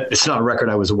moving, it's not a record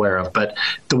I was aware of, but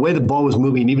the way the ball was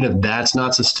moving, even if that's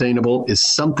not sustainable, is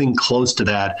something close to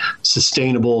that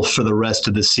sustainable for the rest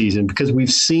of the season. Because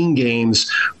we've seen games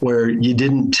where you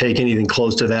didn't take anything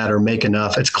close to that or make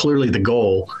enough. It's clearly the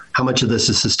goal. How much of this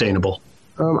is sustainable?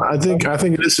 I think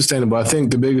it is sustainable. I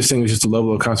think the biggest thing is just the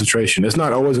level of concentration. It's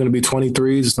not always going to be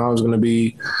 23s. It's not always going to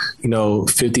be,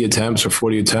 50 attempts or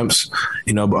 40 attempts,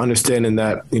 but understanding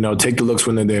that, take the looks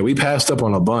when they're there. We passed up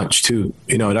on a bunch too.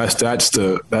 That's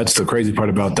the crazy part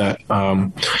about that.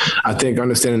 I think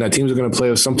understanding that teams are going to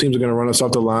play, some teams are going to run us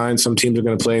off the line. Some teams are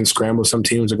going to play and scramble. Some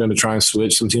teams are going to try and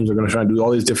switch. Some teams are going to try and do all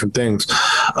these different things.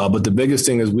 But the biggest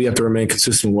thing is we have to remain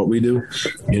consistent in what we do.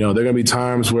 There are going to be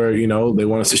times where, they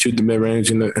want us to shoot the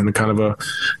mid-range and kind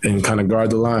of guard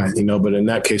the line, but in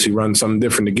that case we run something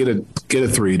different to get a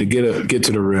three, to get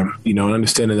to the rim, and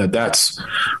understanding that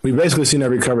we've basically seen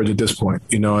every coverage at this point,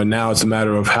 and now it's a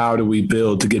matter of how do we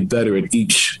build to get better at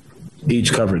each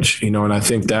coverage, and I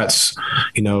think that's,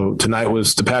 tonight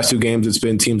was the past 2 games, it's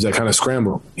been teams that kind of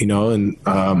scramble, and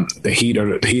the Heat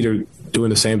are doing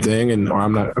the same thing, and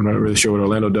I'm not really sure what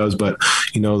Orlando does, but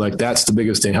that's the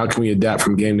biggest thing. How can we adapt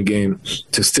from game to game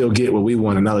to still get what we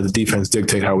want and not let the defense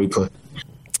dictate how we play?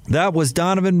 That was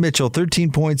Donovan Mitchell,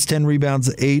 13 points, 10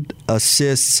 rebounds, 8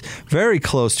 assists. Very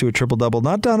close to a triple-double.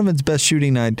 Not Donovan's best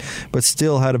shooting night, but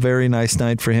still had a very nice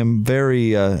night for him.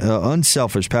 Very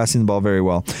unselfish, passing the ball very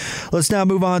well. Let's now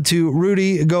move on to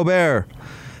Rudy Gobert.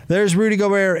 There's Rudy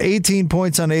Gobert, 18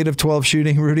 points on 8 of 12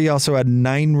 shooting. Rudy also had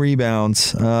 9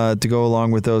 rebounds to go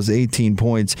along with those 18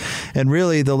 points. And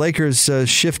really, the Lakers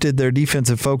shifted their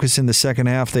defensive focus in the second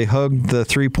half. They hugged the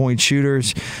three-point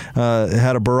shooters,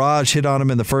 had a barrage hit on them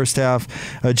in the first half,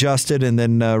 adjusted, and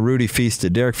then Rudy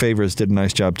feasted. Derek Favors did a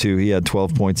nice job, too. He had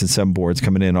 12 points and 7 boards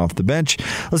coming in off the bench.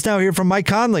 Let's now hear from Mike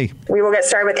Conley. We will get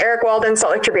started with Eric Walden,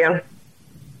 Salt Lake Tribune.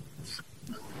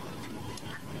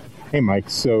 Hey, Mike.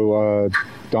 So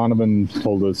Donovan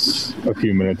told us a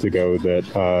few minutes ago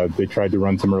that they tried to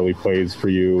run some early plays for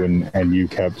you, and you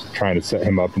kept trying to set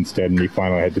him up instead, and he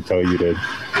finally had to tell you to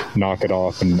knock it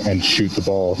off and shoot the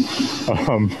ball.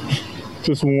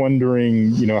 Just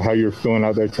wondering, how you're feeling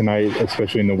out there tonight,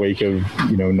 especially in the wake of,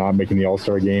 not making the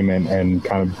All-Star game and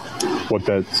kind of what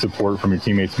that support from your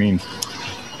teammates means.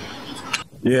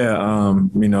 Yeah,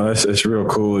 it's real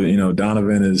cool.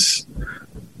 Donovan is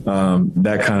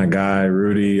that kind of guy,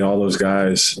 Rudy, all those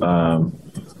guys,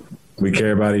 we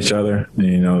care about each other.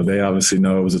 They obviously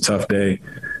know it was a tough day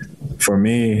for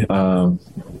me,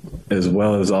 as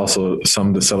well as also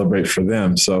something to celebrate for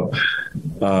them. So,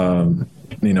 coming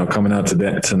out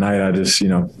tonight, I just,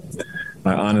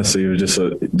 I honestly was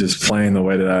just playing the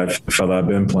way that I felt I've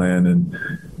been playing,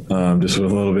 and just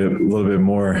with a little bit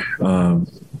more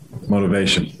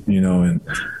motivation, and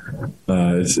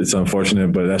it's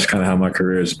unfortunate, but that's kind of how my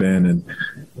career has been. And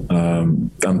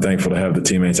I'm thankful to have the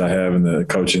teammates I have and the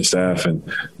coaching staff and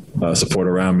support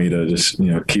around me to just,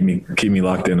 keep me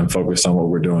locked in and focused on what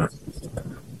we're doing.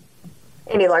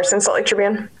 Andy Larson, Salt Lake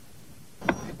Tribune.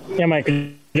 Yeah, Mike,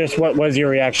 just what was your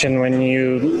reaction when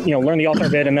you learned the All-Star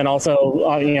bid, and then also,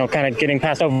 kind of getting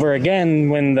passed over again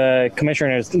with the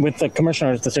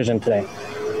commissioner's decision today?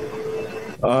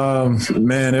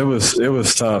 Man, it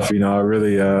was tough. I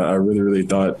really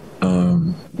thought,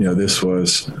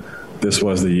 this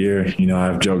was the year.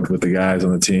 I've joked with the guys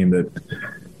on the team that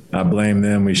I blame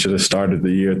them. We should have started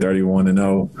the year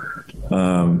 31-0.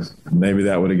 Maybe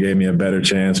that would have gave me a better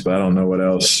chance, but I don't know what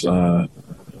else, what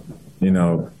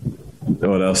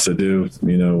else to do.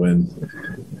 And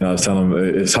I was telling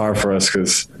them it's hard for us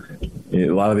because a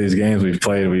lot of these games we've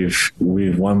played,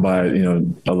 we've won by,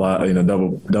 a lot,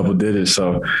 double digits.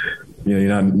 So, you're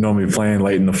not normally playing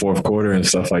late in the fourth quarter and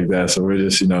stuff like that. So we're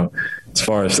just, as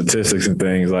far as statistics and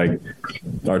things, like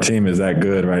our team is that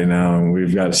good right now, and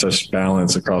we've got such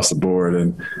balance across the board.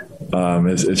 And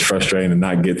it's frustrating to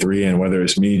not get 3 in, whether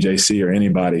it's me, JC, or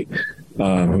anybody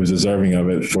who's deserving of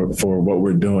it for what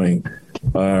we're doing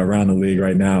around the league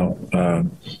right now.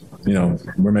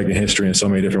 We're making history in so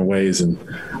many different ways, and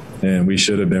we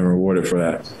should have been rewarded for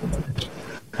that.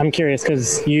 I'm curious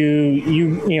because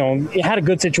you had a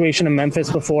good situation in Memphis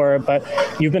before, but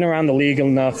you've been around the league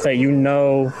enough that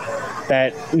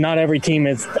that not every team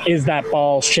is that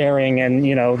ball sharing and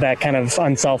that kind of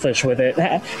unselfish with it.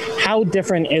 How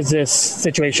different is this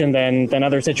situation than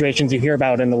other situations you hear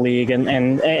about in the league,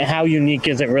 and how unique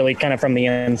is it really kind of from the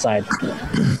inside?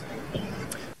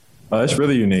 It's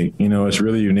really unique. It's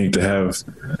really unique to have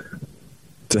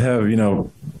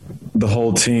the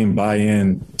whole team buy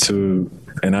in to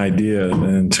an idea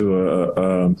and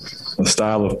to a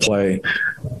style of play,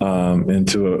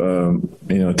 into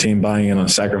a team buying in on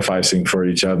sacrificing for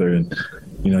each other. And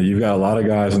you've got a lot of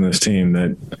guys on this team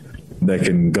that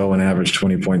can go and average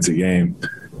 20 points a game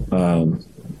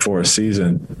for a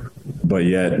season, but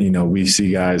yet we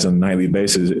see guys on a nightly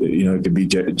basis. It could be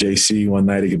JC one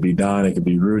night, it could be Don, it could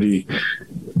be Rudy,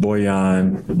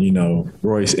 Boyan,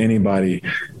 Royce, anybody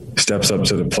steps up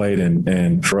to the plate,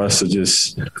 and for us to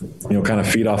just kind of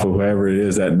feed off of whoever it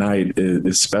is that night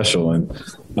is special, and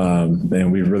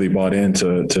we've really bought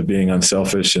into being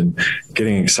unselfish and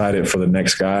getting excited for the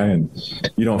next guy, and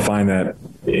you don't find that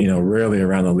rarely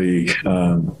around the league.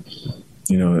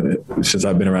 Since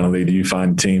I've been around the league, do you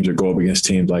find teams or go up against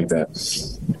teams like that?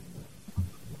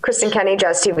 Kristen Kenny,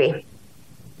 Jazz TV.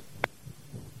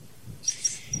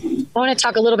 I want to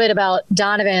talk a little bit about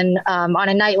Donovan on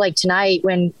a night like tonight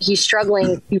when he's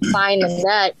struggling to find the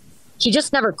net. He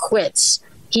just never quits.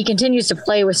 He continues to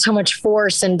play with so much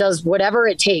force and does whatever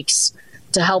it takes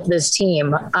to help this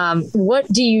team. What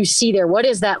do you see there? What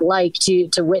is that like to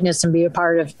witness and be a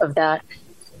part of that?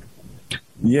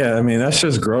 Yeah, I mean, that's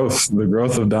just growth, the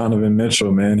growth of Donovan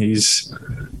Mitchell, man. He's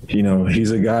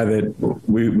a guy that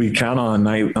we count on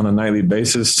a nightly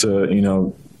basis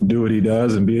to, do what he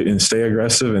does and stay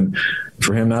aggressive, and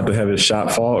for him not to have his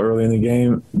shot fall early in the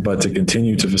game, but to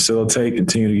continue to facilitate,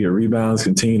 continue to get rebounds,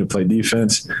 continue to play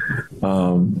defense.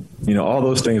 All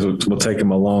those things will take him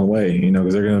a long way,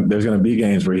 because there's going to be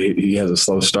games where he has a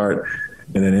slow start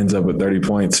and then ends up with 30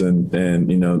 points and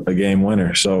a game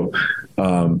winner. So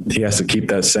he has to keep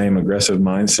that same aggressive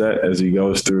mindset as he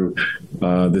goes through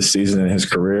this season in his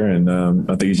career, and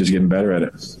I think he's just getting better at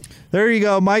it. There you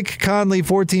go. Mike Conley,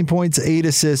 14 points, 8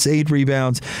 assists, 8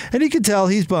 rebounds. And you can tell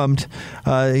he's bummed.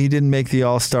 He didn't make the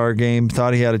All-Star game.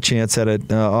 Thought he had a chance at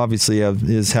it. Obviously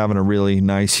is having a really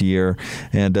nice year,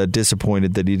 and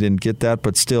disappointed that he didn't get that.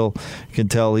 But still, you can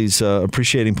tell he's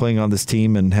appreciating playing on this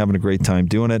team and having a great time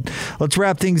doing it. Let's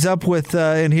wrap things up with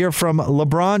and hear from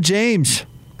LeBron James.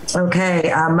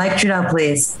 Okay. Mike Trudeau,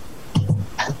 please.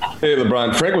 Hey,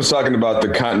 LeBron. Frank was talking about the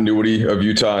continuity of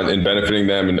Utah and benefiting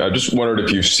them, and I just wondered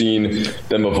if you've seen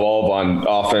them evolve on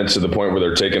offense to the point where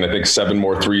they're taking, I think, 7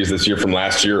 more threes this year from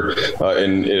last year,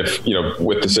 and if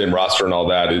with the same roster and all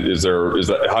that,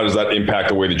 how does that impact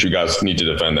the way that you guys need to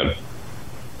defend them?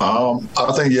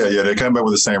 I think they came back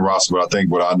with the same roster, but I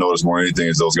think what I noticed more than anything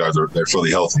is those guys they're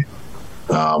fully healthy.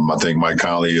 I think Mike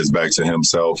Conley is back to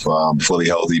himself, fully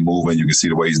healthy, moving. You can see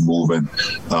the way he's moving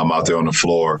out there on the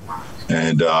floor.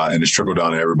 And it's trickled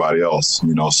down to everybody else,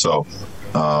 So,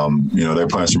 they're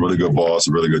playing some really good ball. It's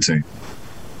a really good team.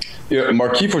 Yeah,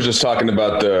 Markieff was just talking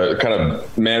about the kind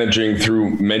of managing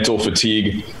through mental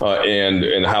fatigue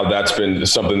and how that's been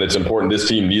something that's important. This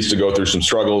team needs to go through some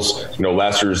struggles.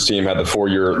 Last year's team had the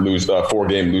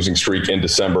 4-game losing streak in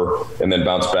December and then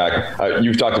bounced back.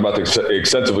 You've talked about this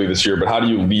extensively this year, but how do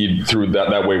you lead through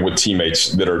that way with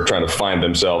teammates that are trying to find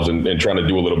themselves and trying to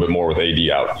do a little bit more with AD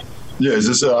out? Yeah,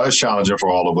 it's challenging for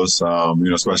all of us,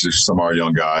 especially some of our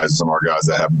young guys, some of our guys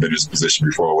that haven't been in this position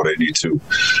before, where they need to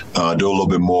do a little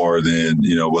bit more than,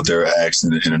 what they're asked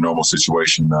in a normal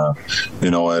situation.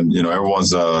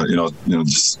 Everyone's,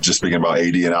 just speaking about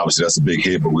AD, and obviously that's a big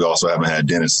hit, but we also haven't had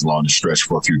Dennis along the stretch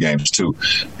for a few games too.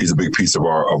 He's a big piece of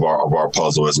our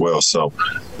puzzle as well. So,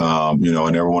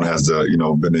 And everyone has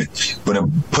been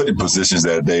put in positions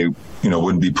that they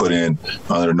wouldn't be put in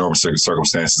under normal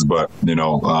circumstances. But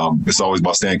it's always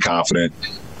about staying confident.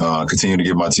 Continue to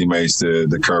give my teammates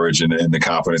the courage and the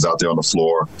confidence out there on the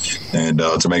floor and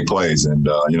to make plays. And,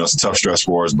 it's a tough stretch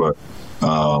for us, but,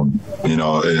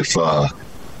 if,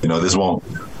 this won't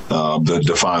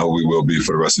define who we will be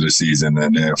for the rest of the season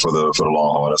and for the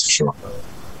long haul, that's for sure.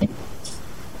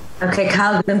 Okay,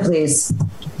 Kyle, please.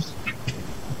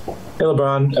 Hey,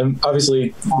 LeBron.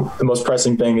 Obviously, the most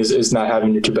pressing thing is not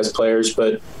having your two best players,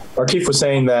 but Markieff was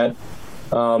saying that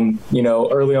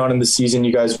early on in the season,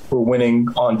 you guys were winning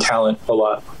on talent a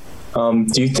lot.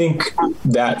 Do you think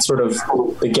that sort of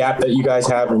the gap that you guys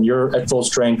have and you're at full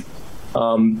strength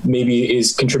maybe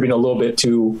is contributing a little bit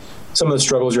to some of the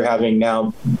struggles you're having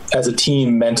now as a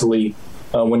team mentally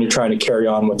when you're trying to carry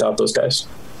on without those guys?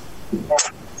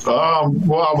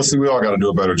 Well, obviously, we all got to do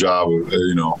a better job,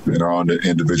 in our own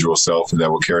individual self, and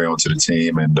that will carry on to the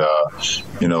team, and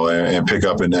and pick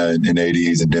up in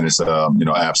AD's and Dennis,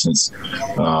 absence.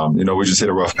 We just hit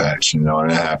a rough patch, and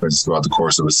it happens throughout the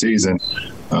course of a season.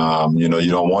 You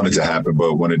don't want it to happen,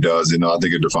 but when it does, I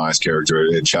think it defines character.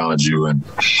 It challenges you, and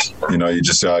you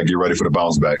just get ready for the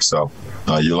bounce back. So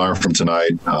you learn from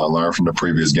tonight, learn from the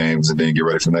previous games, and then get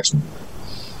ready for the next one.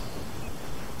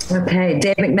 Okay,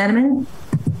 Dave McMenamin.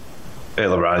 Hey,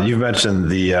 LeBron, you've mentioned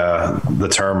the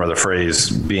term or the phrase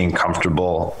being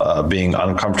comfortable, being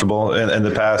uncomfortable in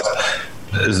the past.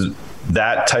 Is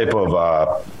that type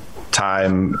of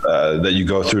time that you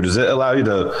go through, does it allow you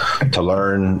to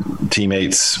learn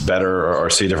teammates better or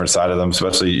see a different side of them?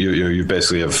 Especially you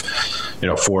basically have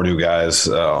 4 new guys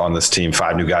on this team,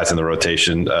 5 new guys in the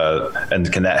rotation,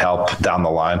 and can that help down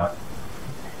the line?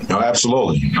 No,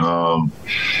 absolutely.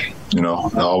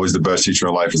 Always the best teacher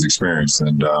in life is experience.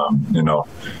 And,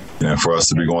 for us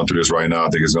to be going through this right now, I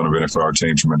think it's going to benefit our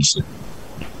team tremendously.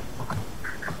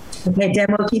 Okay,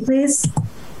 Dan Wilkie, please.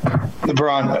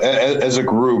 LeBron, as a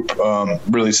group,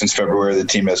 really since February, the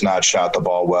team has not shot the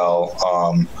ball well.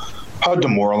 How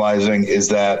demoralizing is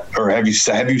that? Or have you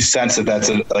sensed that that's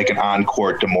like an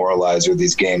on-court demoralizer,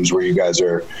 these games where you guys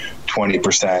are 20%,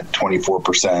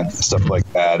 24%, stuff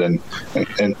like that? And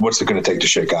what's it going to take to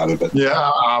shake out of it? Yeah,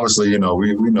 obviously, we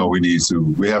know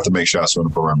we have to make shots from the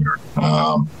perimeter.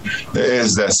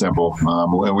 It's that simple.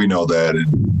 And we know that.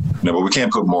 But we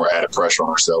can't put more added pressure on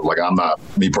ourselves. Like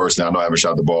me personally, I know I haven't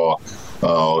shot the ball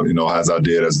as I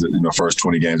did as the first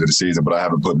 20 games of the season, but I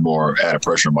haven't put more added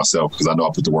pressure on myself because I know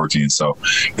I put the work in. So,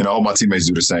 I hope my teammates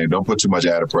do the same. Don't put too much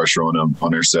added pressure on them,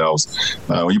 on themselves.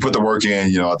 When you put the work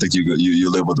in, I think you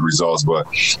live with the results. But,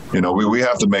 we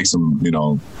have to make some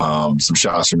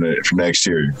shots from the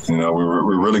exterior.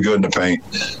 We're really good in the paint.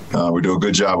 We do a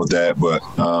good job with that, but,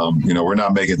 we're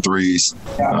not making threes.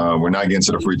 We're not getting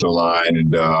to the free throw line.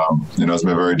 And, it's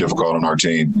been very difficult on our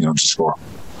team, to score.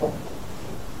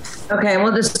 Okay,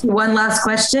 we'll just do one last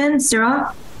question.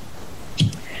 Sarah?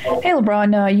 Hey,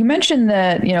 LeBron, you mentioned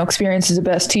that, experience is the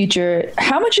best teacher.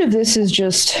 How much of this is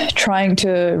just trying to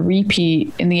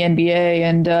repeat in the NBA?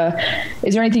 And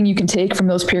is there anything you can take from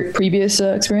those previous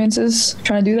experiences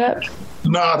trying to do that?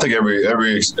 No, I think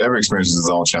every experience is its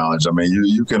own challenge. I mean,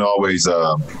 you can always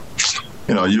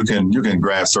you can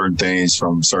grab certain things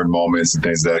from certain moments and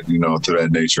things that, to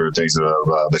that nature, things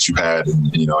that you've had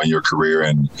in your career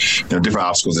and, different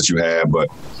obstacles that you have. But,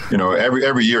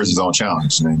 every year is its own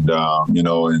challenge. And,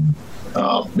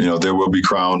 there will be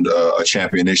crowned a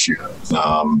champion this year.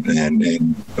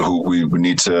 And who we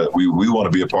need to, we want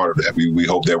to be a part of that. We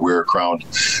hope that we're crowned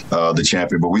the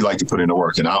champion, but we like to put in the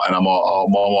work. And I'm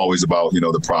always about,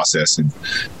 the process and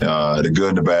the good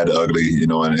and the bad, the ugly,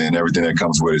 and everything that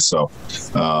comes with it. So,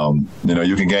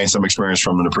 you can gain some experience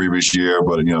from the previous year,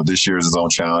 but, this year is its own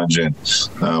challenge. And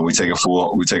we take a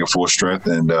full strength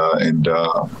and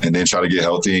then try to get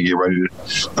healthy and get ready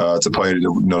to play,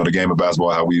 the game of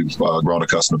basketball how we've grown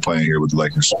accustomed to playing here with the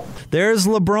Lakers. There's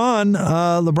LeBron.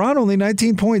 LeBron only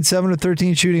 19 points, 7 of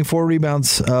 13 shooting, 4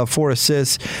 rebounds, 4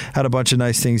 assists. Had a bunch of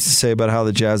nice things to say about how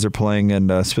the Jazz are playing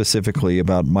and specifically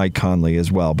about Mike Conley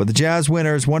as well. But the Jazz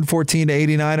winners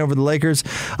 114-89 over the Lakers.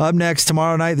 Up next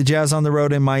tomorrow night, the Jazz on the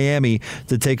road in Miami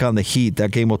to take on the Heat.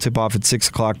 That game will tip off at 6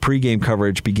 o'clock. Pre-game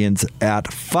coverage begins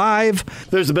at 5.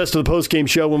 There's the best of the post-game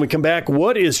show. When we come back,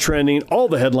 what is trending? All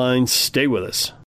the headlines. Stay with us.